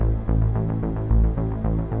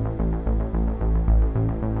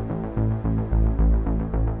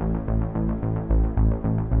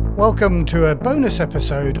Welcome to a bonus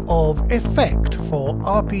episode of Effect for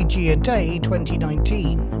RPG A Day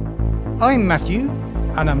 2019. I'm Matthew,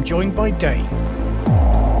 and I'm joined by Dave.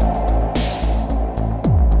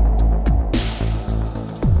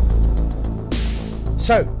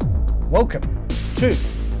 So, welcome to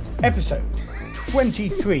episode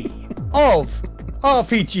 23 of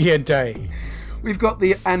RPG A Day. We've got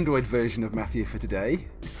the Android version of Matthew for today.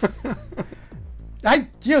 Hey,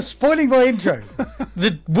 you're spoiling my intro.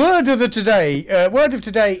 The word of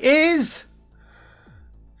today is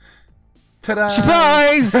Ta-da!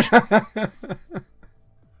 surprise.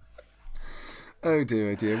 Oh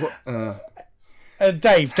dear. What?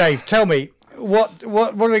 Dave, tell me what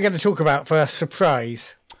are we going to talk about for a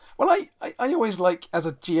surprise? Well, I always like, as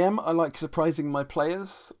a GM, I like surprising my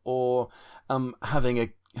players, or having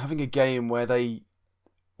a game where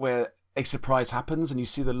a surprise happens and you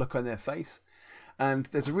see the look on their face. And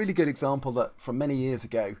there's a really good example that from many years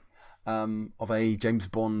ago of a James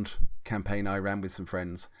Bond campaign I ran with some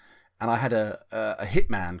friends. And I had a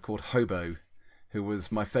hitman called Hobo, who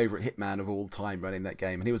was my favourite hitman of all time running that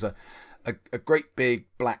game. And he was a great big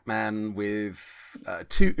black man with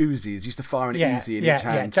two Uzis. Used to fire an Uzi in each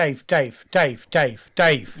hand. Dave,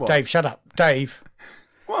 What? Dave, shut up. Dave.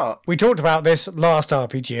 What? We talked about this last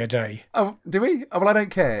RPG A Day. Oh, do we? Oh, well, I don't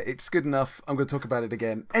care. It's good enough. I'm going to talk about it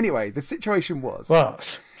again. Anyway, the situation was... Well,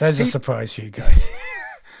 there's a surprise for you guys.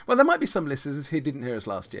 Well, there might be some listeners who didn't hear us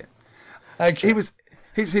last year. Okay. He was...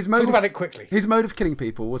 His mode Talk about it quickly. His mode of killing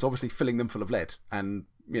people was obviously filling them full of lead and,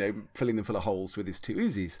 filling them full of holes with his two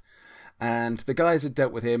Uzis. And the guys had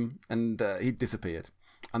dealt with him and he'd disappeared.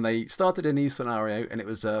 And they started a new scenario, and it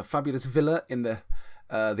was a fabulous villa in the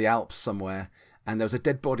Alps somewhere. And there was a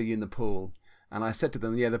dead body in the pool. And I said to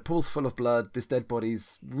them, the pool's full of blood. This dead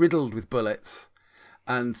body's riddled with bullets.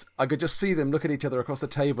 And I could just see them look at each other across the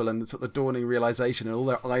table, and it's at the dawning realization, and all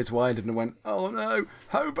their eyes widened and went, "Oh no,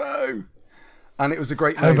 Hobo!" And it was a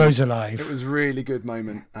great moment. Hobo's alive. It was a really good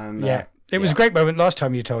moment. And it was a great moment last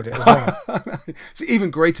time you told it as well. It's an even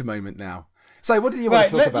greater moment now. So what did you want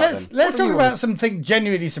to talk about then? Let's talk about something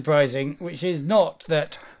genuinely surprising, which is not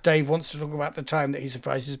that Dave wants to talk about the time that he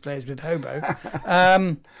surprises players with Hobo.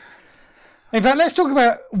 In fact, let's talk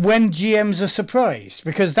about when GMs are surprised,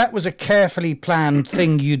 because that was a carefully planned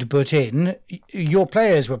thing you'd put in. Your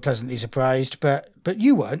players were pleasantly surprised, but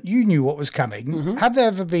you weren't. You knew what was coming. Mm-hmm. Have there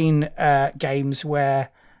ever been games where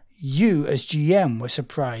you as GM were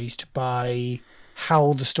surprised by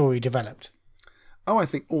how the story developed? Oh, I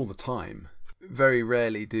think all the time. Very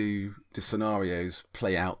rarely do scenarios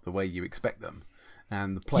play out the way you expect them.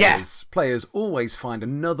 And the players always find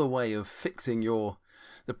another way of fixing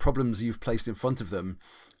the problems you've placed in front of them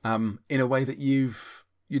in a way that you'd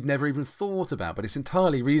never even thought about. But it's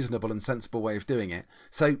entirely reasonable and sensible way of doing it.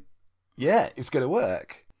 So, yeah, it's going to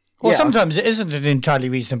work. Well, sometimes it isn't an entirely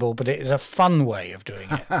reasonable, but it is a fun way of doing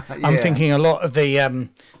it. I'm thinking a lot of the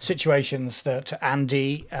situations that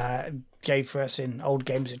Andy gave for us in Old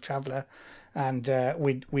Games of Traveller, and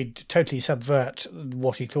we'd totally subvert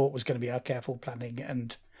what he thought was going to be our careful planning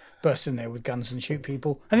and burst in there with guns and shoot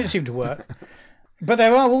people, and it seemed to work. But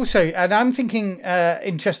there are also, and I'm thinking,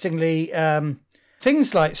 interestingly,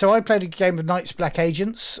 things like, so I played a game of Knights Black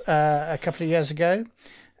Agents a couple of years ago,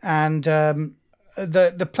 and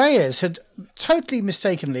the players had totally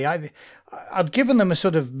mistakenly, I'd given them a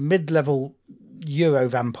sort of mid-level Euro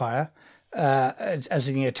vampire as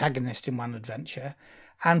the antagonist in one adventure,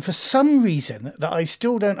 and for some reason that I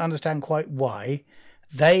still don't understand quite why,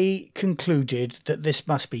 they concluded that this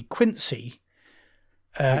must be Quincy,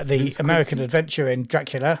 the American adventurer in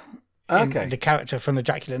Dracula, the character from the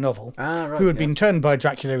Dracula novel, who had been turned by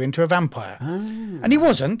Dracula into a vampire. And he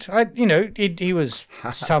wasn't. He was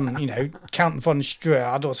some, Count von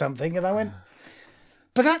Strahd or something. And I went,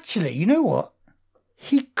 but actually, you know what?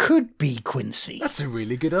 He could be Quincy. That's a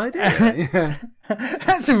really good idea.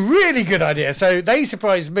 That's a really good idea. So they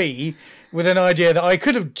surprised me with an idea that I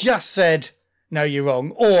could have just said, no, you're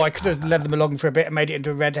wrong. Or I could have led them along for a bit and made it into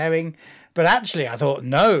a red herring. But actually, I thought,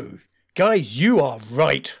 no, guys, you are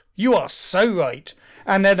right. You are so right.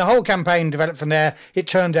 And then the whole campaign developed from there. It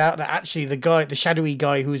turned out that actually the shadowy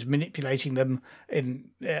guy who was manipulating them,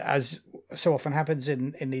 as so often happens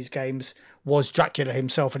in these games, was Dracula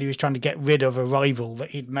himself, and he was trying to get rid of a rival that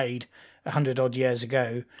he'd made 100-odd years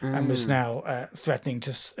ago and was now threatening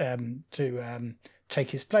to take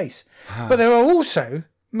his place. But there are also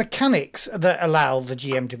mechanics that allow the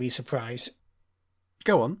GM to be surprised.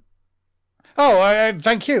 Go on. Oh,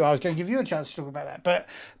 thank you. I was going to give you a chance to talk about that.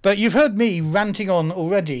 But you've heard me ranting on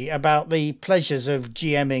already about the pleasures of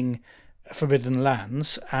GMing Forbidden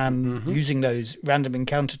Lands and using those random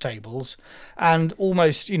encounter tables, and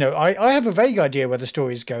almost, I have a vague idea where the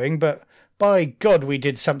story's going, but by God, we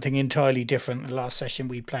did something entirely different the last session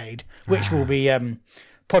we played, which will be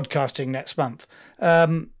podcasting next month.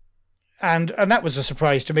 And that was a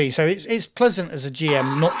surprise to me. So it's pleasant as a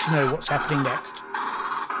GM not to know what's happening next.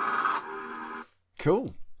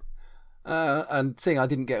 Cool. And seeing I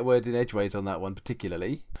didn't get a word in edgeways on that one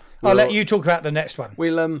particularly, I'll let you talk about the next one.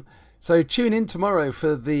 We'll so tune in tomorrow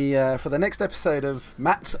for the next episode of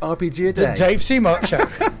Matt's RPG a Day. The Dave Seamark Show.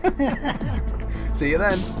 See you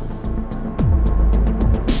then.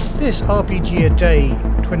 This RPG a Day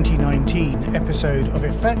 2019 episode of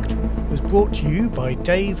Effect was brought to you by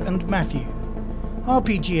Dave and Matthew.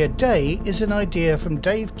 RPG a Day is an idea from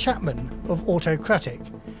Dave Chapman of Autocratic,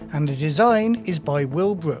 and the design is by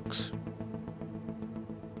Will Brooks.